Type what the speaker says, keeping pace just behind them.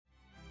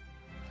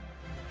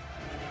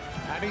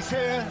And he's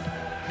here.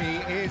 He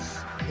is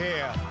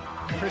here.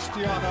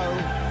 Cristiano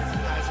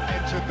has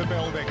entered the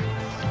building.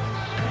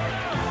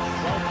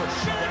 Welcome,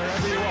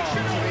 wherever you are,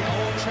 to the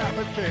Old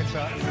Trafford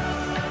Theatre.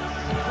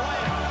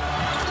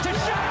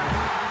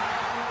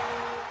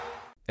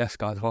 Yes,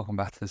 guys, welcome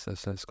back to this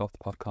episode of Scott the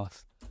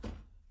Podcast.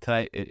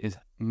 Today it is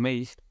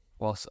me,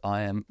 whilst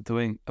I am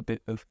doing a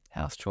bit of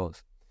house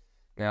chores.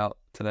 Now,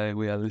 today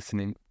we are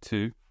listening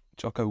to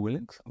Jocko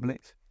Willinks, I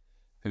believe,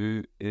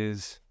 who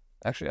is...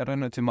 Actually, I don't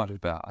know too much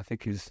about. I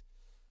think he's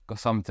got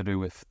something to do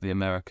with the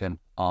American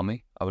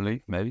Army, I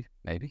believe. Maybe.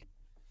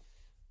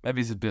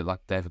 Maybe he's a bit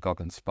like David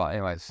Goggins. But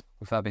anyways,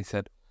 with that being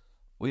said,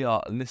 we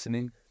are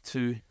listening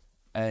to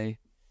a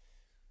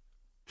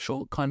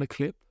short kind of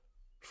clip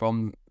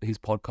from his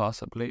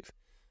podcast, I believe.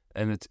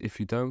 And it's If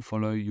You Don't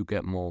Follow, You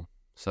Get More.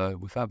 So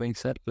with that being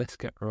said, let's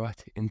get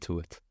right into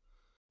it.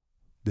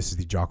 This is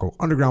the Jocko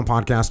Underground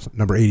Podcast,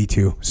 number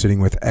 82, sitting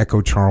with Echo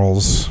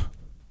Charles.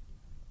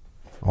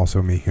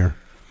 Also me here.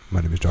 My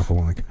name is Jocko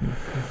Willinks.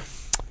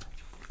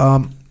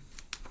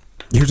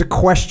 Here's a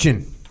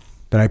question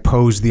that I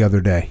posed the other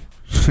day.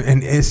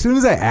 And as soon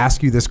as I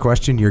ask you this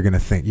question, you're going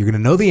to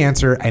know the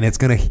answer, and it's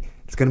going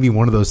to be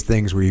one of those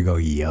things where you go,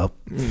 yup.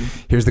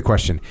 Here's the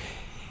question.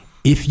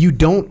 If you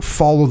don't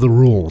follow the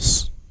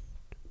rules,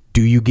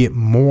 do you get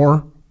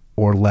more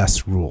or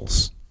less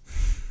rules?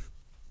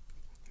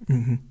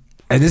 Mm-hmm.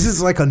 And this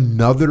is like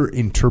another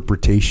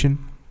interpretation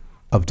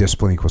of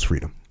discipline equals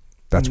freedom.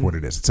 That's what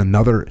it is. It's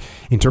another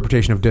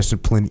interpretation of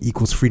discipline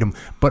equals freedom.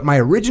 But my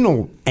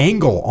original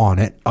angle on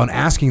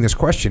asking this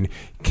question,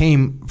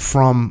 came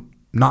from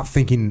not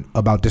thinking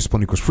about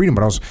discipline equals freedom,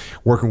 but I was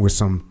working with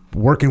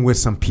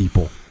some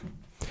people,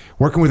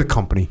 working with a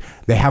company.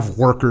 They have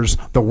workers.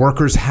 The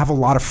workers have a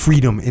lot of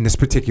freedom in this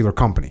particular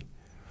company.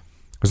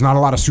 There's not a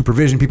lot of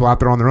supervision. People out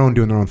there on their own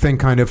doing their own thing,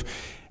 kind of,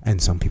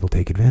 and some people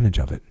take advantage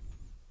of it.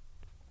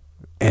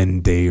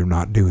 And they are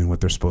not doing what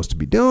they're supposed to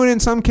be doing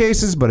in some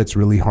cases, but it's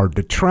really hard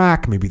to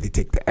track. Maybe they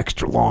take the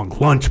extra long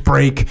lunch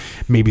break.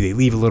 Maybe they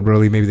leave a little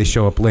early. Maybe they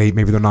show up late.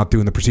 Maybe they're not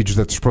doing the procedures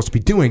that they're supposed to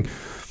be doing.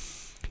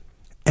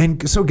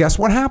 And so guess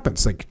what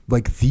happens?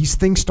 Like these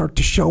things start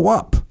to show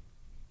up.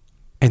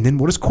 And then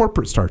what does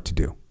corporate start to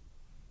do?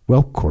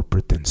 Well,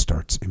 corporate then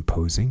starts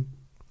imposing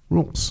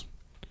rules.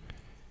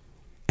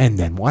 And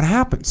then what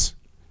happens?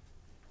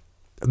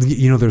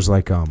 You know, there's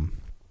like...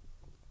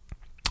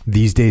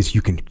 These days,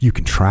 you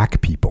can track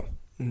people,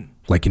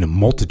 like in a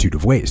multitude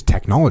of ways.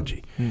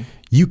 Technology,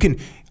 you can.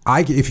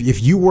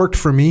 If you worked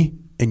for me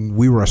and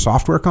we were a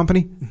software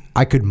company,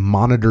 I could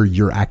monitor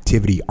your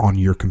activity on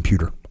your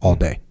computer all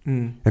day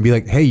and be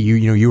like, hey,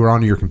 you were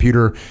on your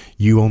computer.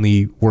 You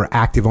only were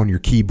active on your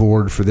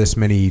keyboard for this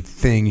many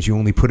things. You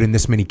only put in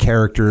this many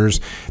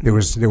characters. There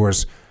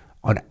was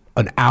an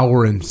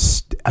hour and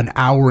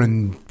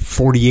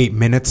 48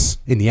 minutes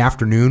in the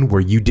afternoon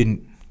where you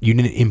didn't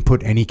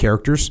input any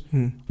characters.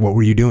 What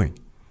were you doing?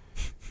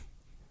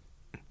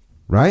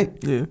 Right?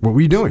 Yeah. What were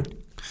you doing?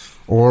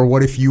 Or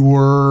what if you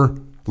were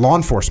law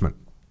enforcement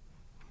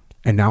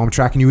and now I'm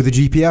tracking you with a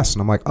GPS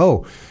and I'm like,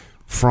 oh,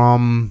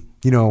 from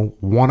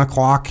 1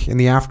 o'clock in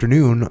the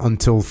afternoon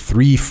until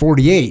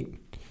 3:48,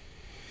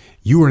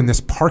 you were in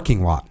this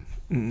parking lot.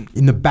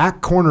 In the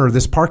back corner of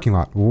this parking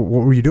lot.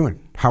 What were you doing?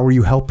 How were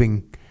you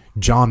helping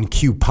John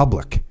Q.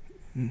 Public?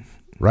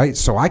 Right?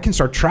 So I can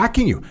start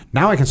tracking you.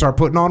 Now I can start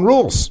putting on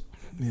rules.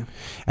 Yeah.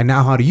 And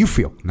now how do you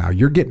feel? Now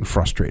you're getting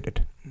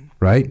frustrated,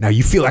 right? Now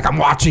you feel like I'm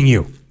watching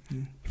you.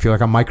 You feel like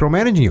I'm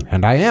micromanaging you.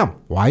 And I am.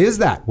 Why is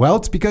that? Well,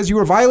 it's because you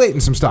were violating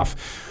some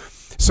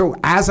stuff. So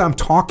as I'm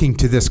talking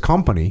to this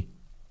company,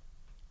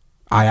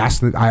 I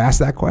asked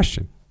that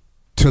question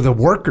to the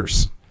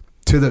workers,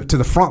 to the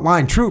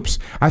frontline troops.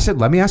 I said,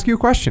 let me ask you a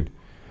question.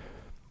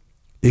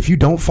 If you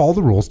don't follow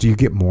the rules, do you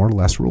get more or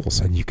less rules?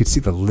 And you could see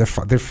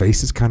their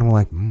faces kind of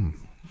like,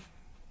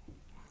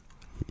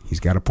 he's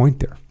got a point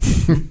there.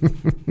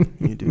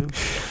 You do.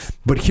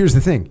 But here's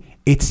the thing.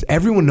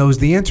 Everyone knows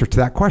the answer to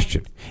that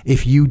question.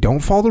 If you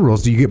don't follow the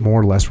rules, do you get more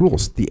or less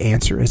rules? The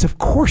answer is, of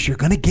course, you're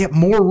going to get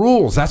more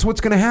rules. That's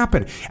what's going to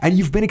happen. And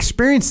you've been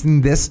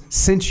experiencing this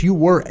since you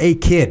were a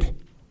kid.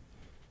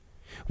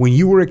 When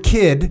you were a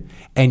kid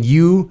and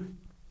you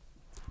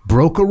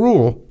broke a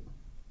rule,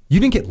 you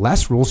didn't get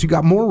less rules, you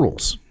got more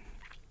rules.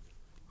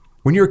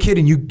 When you're a kid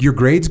and your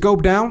grades go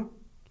down,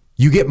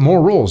 you get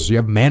more rules. You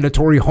have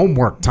mandatory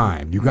homework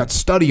time. You got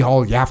study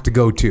hall you have to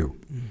go to.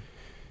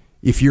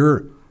 If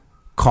you're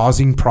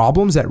causing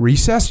problems at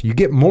recess, you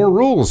get more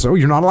rules. Oh,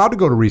 you're not allowed to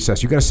go to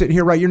recess. You got to sit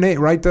here, write your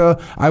name,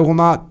 I will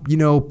not,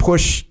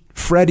 push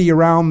Freddie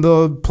around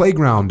the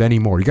playground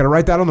anymore. You got to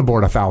write that on the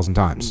board 1,000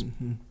 times.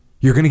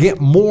 You're going to get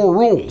more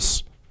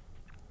rules.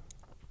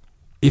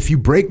 If you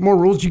break more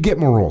rules, you get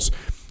more rules.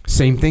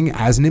 Same thing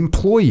as an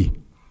employee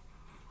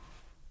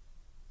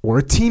or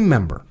a team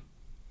member.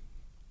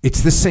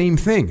 It's the same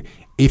thing.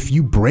 If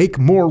you break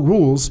more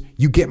rules,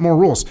 you get more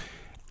rules.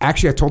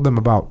 Actually, I told them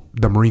about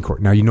the Marine Corps.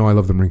 Now, I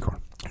love the Marine Corps.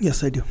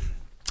 Yes, I do.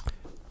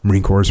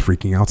 Marine Corps is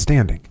freaking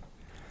outstanding.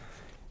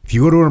 If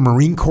you go to a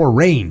Marine Corps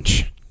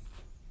range,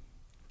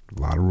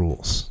 a lot of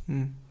rules.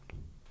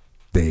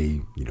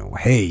 They,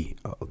 hey,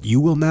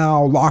 you will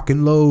now lock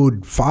and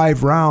load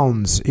 5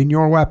 rounds in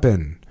your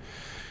weapon.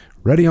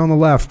 Ready on the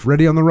left,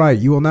 ready on the right.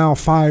 You will now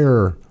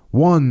fire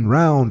 1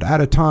 round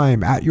at a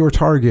time at your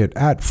target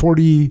at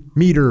 40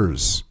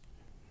 meters.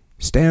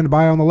 Stand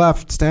by on the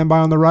left, stand by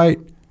on the right.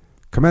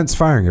 Commence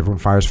firing. Everyone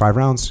fires 5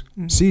 rounds.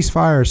 Cease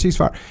fire, cease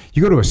fire.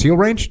 You go to a SEAL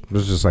range,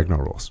 there's just like no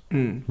rules.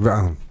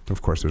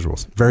 Of course there's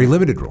rules. Very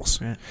limited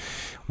rules. Right.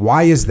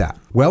 Why is that?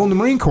 Well, in the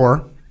Marine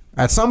Corps,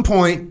 at some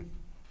point,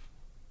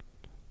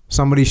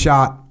 somebody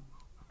shot,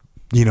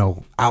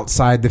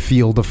 outside the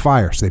field of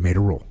fire, so they made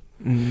a rule.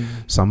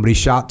 Somebody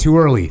shot too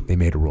early, they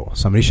made a rule.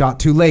 Somebody shot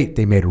too late,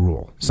 they made a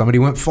rule. Somebody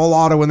went full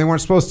auto when they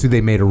weren't supposed to,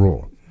 they made a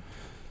rule.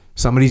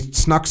 Somebody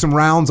snuck some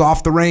rounds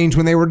off the range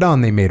when they were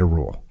done, they made a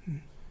rule.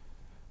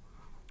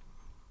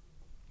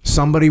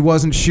 Somebody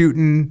wasn't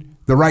shooting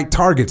the right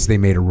targets, they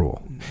made a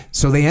rule.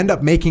 So they end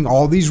up making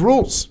all these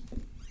rules.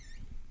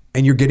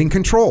 And you're getting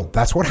control.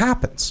 That's what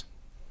happens.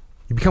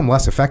 You become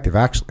less effective,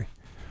 actually.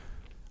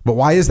 But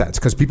why is that? It's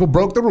because people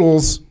broke the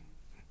rules,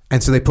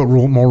 and so they put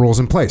more rules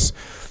in place.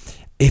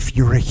 If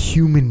you're a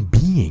human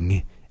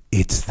being,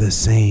 it's the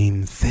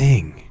same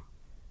thing.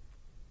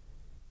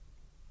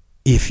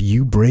 If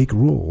you break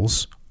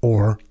rules,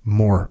 or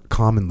more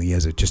commonly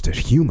as just a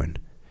human,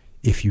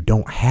 if you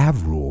don't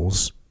have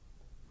rules,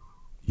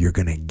 you're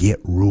going to get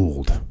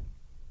ruled.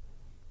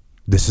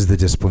 This is the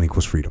discipline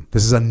equals freedom.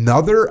 This is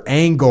another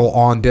angle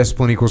on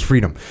discipline equals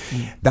freedom.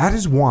 That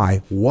is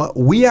why what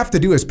we have to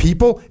do as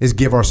people is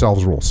give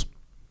ourselves rules.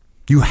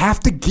 You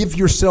have to give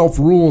yourself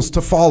rules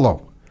to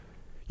follow.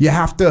 You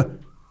have to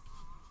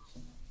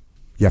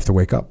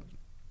wake up.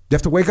 You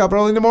have to wake up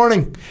early in the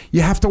morning.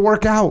 You have to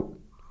work out.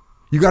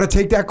 You got to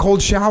take that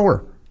cold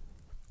shower.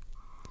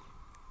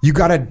 You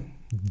got to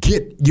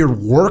get your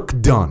work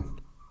done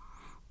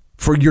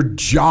for your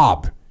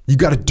job. You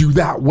got to do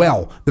that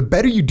well. The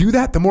better you do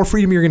that, the more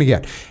freedom you're going to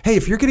get. Hey,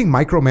 if you're getting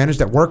micromanaged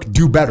at work,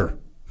 do better.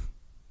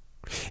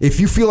 If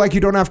you feel like you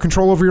don't have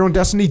control over your own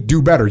destiny,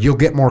 do better. You'll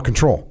get more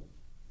control.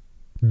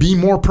 Be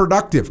more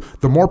productive.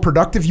 The more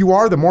productive you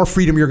are, the more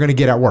freedom you're going to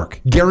get at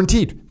work.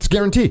 Guaranteed. It's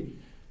guaranteed.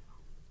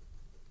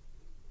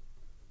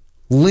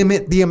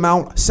 Limit the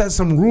amount, set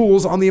some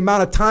rules on the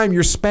amount of time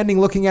you're spending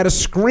looking at a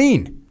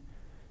screen.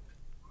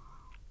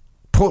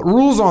 Put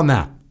rules on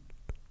that.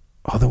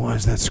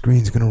 Otherwise, that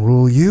screen's going to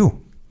rule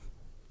you.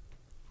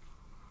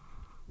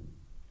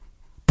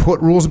 Put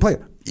rules in place.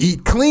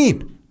 Eat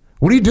clean.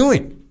 What are you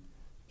doing?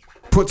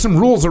 Put some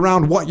rules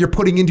around what you're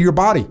putting into your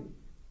body.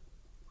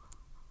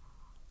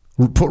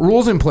 Put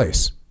rules in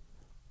place.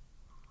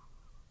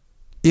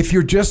 If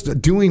you're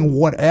just doing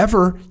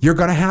whatever, you're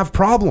going to have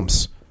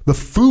problems. The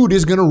food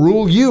is going to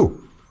rule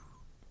you.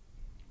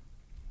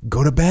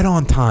 Go to bed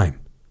on time.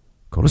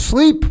 Go to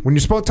sleep when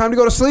you're supposed time to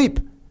go to sleep.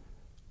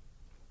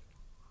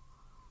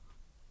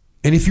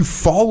 And if you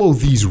follow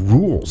these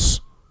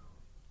rules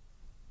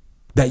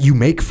that you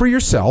make for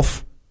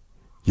yourself,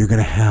 you're going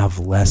to have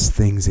less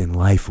things in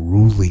life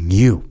ruling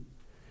you.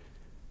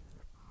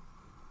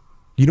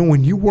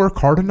 When you work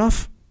hard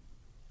enough,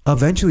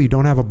 eventually you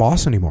don't have a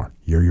boss anymore.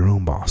 You're your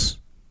own boss.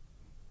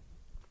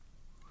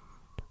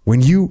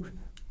 When you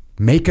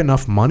make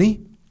enough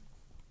money,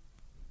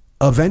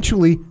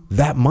 eventually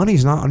that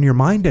money's not on your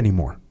mind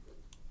anymore.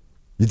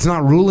 It's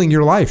not ruling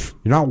your life.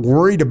 You're not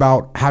worried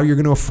about how you're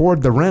going to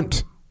afford the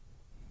rent.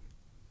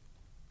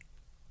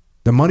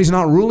 The money's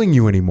not ruling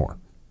you anymore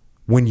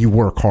when you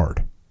work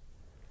hard.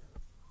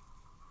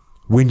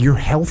 When you're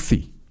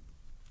healthy,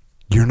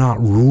 you're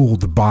not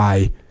ruled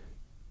by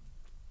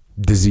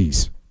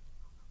disease.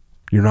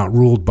 You're not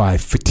ruled by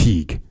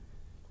fatigue.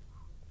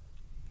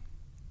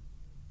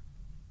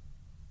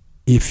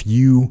 If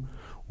you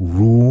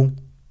rule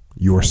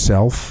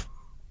yourself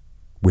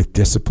with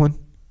discipline,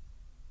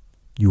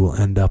 you will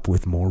end up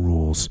with more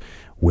rules,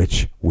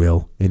 which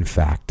will, in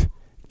fact,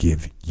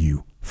 give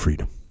you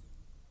freedom.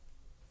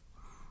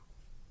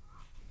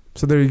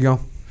 So there you go.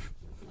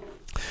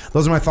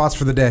 Those are my thoughts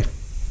for the day.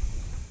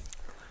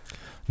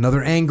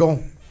 Another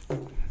angle,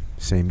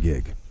 same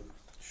gig.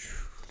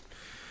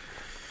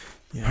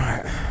 Yeah.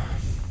 All right.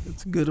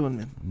 It's a good one,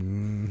 man.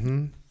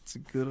 Mm-hmm. It's a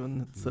good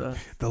one. It's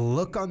The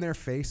look on their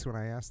face when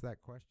I asked that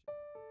question.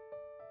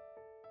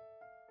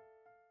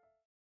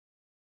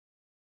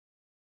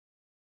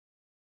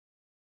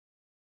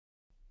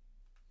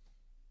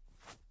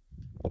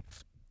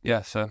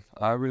 Yeah, so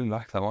I really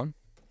like that one.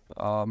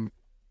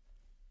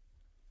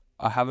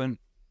 I haven't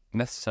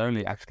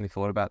necessarily actually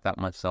thought about that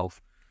myself,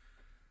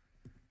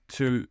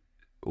 to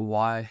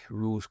why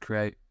rules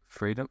create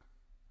freedom.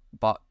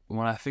 But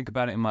when I think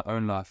about it in my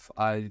own life,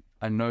 I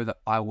know that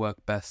I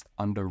work best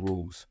under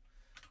rules.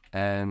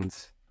 And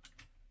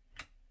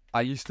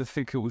I used to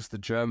think it was the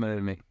German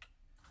in me.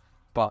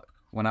 But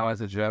when I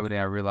was in Germany,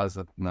 I realized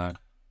that no,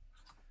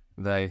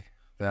 they're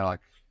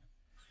like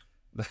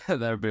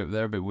they're a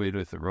bit weird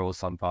with the rules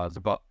sometimes.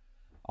 But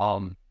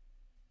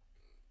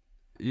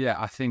yeah,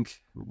 I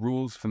think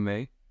rules for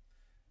me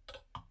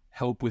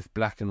help with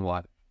black and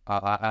white.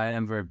 I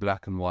am very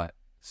black and white.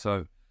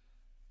 So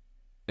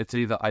it's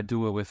either I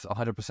do it with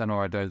 100%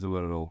 or I don't do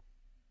it at all.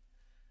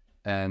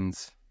 And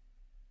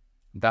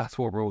that's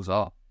what rules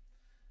are.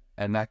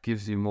 And that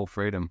gives you more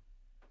freedom.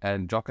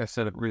 And Jocko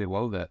said it really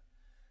well there.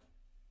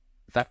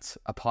 That's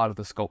a part of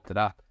the sculpted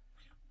app.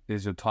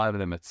 Is your time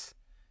limits,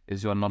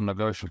 is your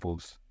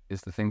non-negotiables,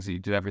 is the things that you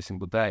do every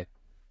single day,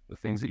 the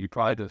things that you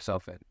pride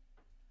yourself in.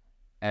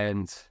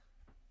 And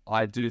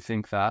I do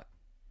think that,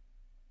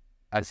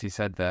 as he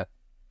said there,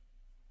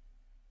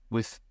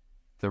 with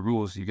the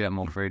rules you get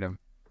more freedom.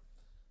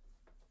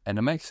 And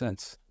it makes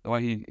sense. The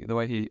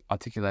way he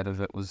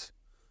articulated it was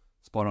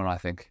spot on, I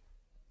think.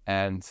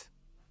 And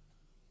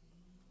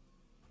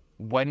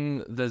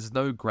when there's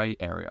no grey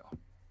area,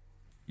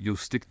 you'll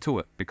stick to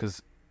it,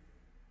 because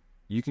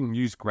you can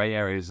use grey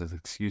areas as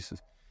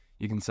excuses.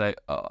 You can say,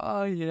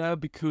 oh yeah,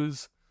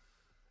 because,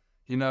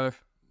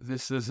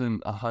 this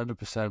isn't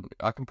 100%,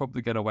 I can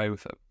probably get away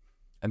with it.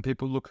 And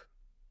people look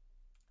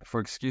for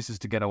excuses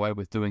to get away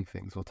with doing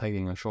things or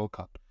taking a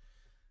shortcut.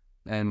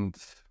 And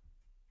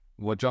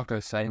what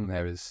Jocko's saying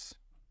there is,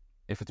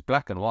 if it's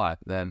black and white,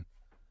 then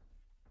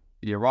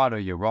you're right or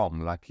you're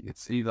wrong. Like,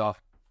 it's either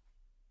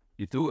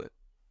you do it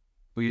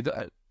or you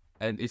don't.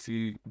 And if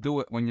you do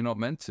it when you're not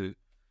meant to,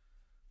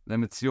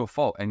 then it's your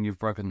fault and you've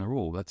broken the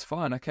rule. That's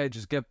fine. Okay,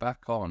 just get back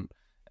on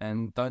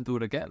and don't do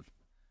it again.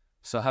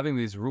 So having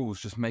these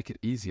rules just make it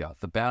easier.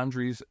 The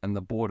boundaries and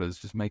the borders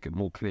just make it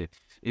more clear.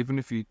 Even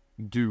if you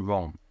do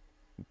wrong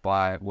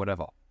by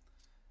whatever,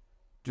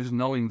 just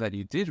knowing that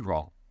you did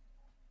wrong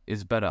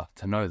is better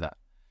to know that,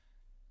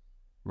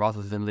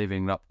 rather than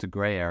leaving it up to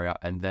grey area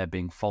and there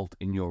being fault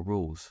in your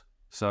rules.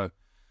 So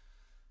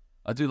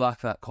I do like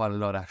that quite a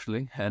lot,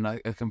 actually, and I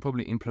can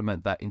probably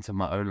implement that into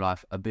my own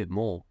life a bit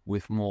more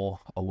with more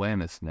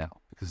awareness now,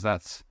 because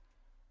that's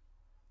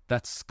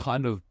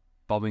kind of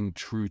bobbing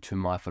true to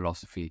my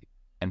philosophy,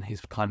 and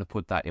he's kind of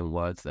put that in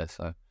words there.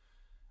 So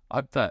I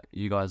hope that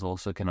you guys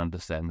also can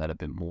understand that a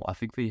bit more. I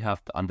think that you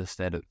have to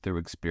understand it through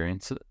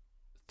experiencing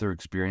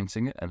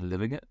it and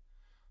living it,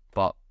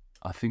 but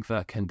I think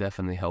that can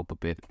definitely help a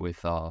bit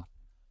with a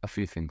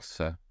few things.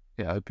 So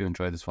yeah, I hope you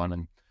enjoyed this one,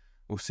 and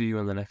we'll see you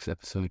in the next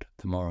episode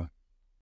tomorrow.